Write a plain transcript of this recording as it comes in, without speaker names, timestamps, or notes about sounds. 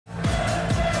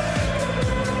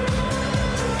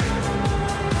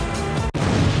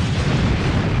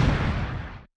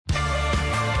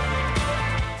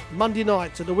Monday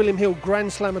night at the William Hill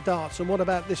Grand Slam of Darts. And what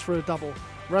about this for a double?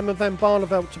 Raymond van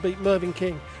Barneveld to beat Mervyn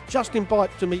King. Justin Bipe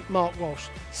to meet Mark Walsh.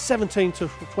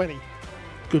 17-20.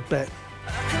 Good bet.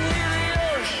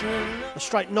 A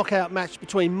straight knockout match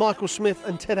between Michael Smith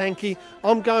and Ted Hankey.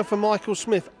 I'm going for Michael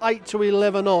Smith,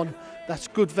 8-11 on. That's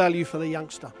good value for the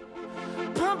youngster.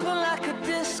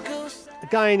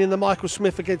 Again in the Michael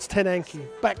Smith against Ted Hankey.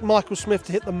 Back Michael Smith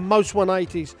to hit the most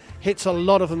 180s. Hits a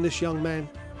lot of them, this young man.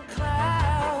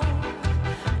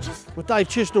 Well, Dave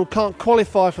Chisnell can't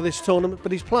qualify for this tournament,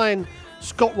 but he's playing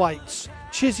Scott Waits.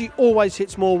 Chizzy always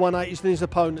hits more 180s than his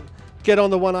opponent. Get on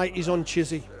the 180s on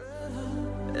Chizzy.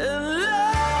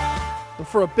 And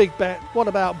for a big bet, what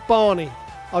about Barney,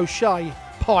 O'Shea,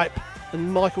 Pipe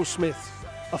and Michael Smith?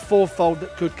 A fourfold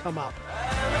that could come up.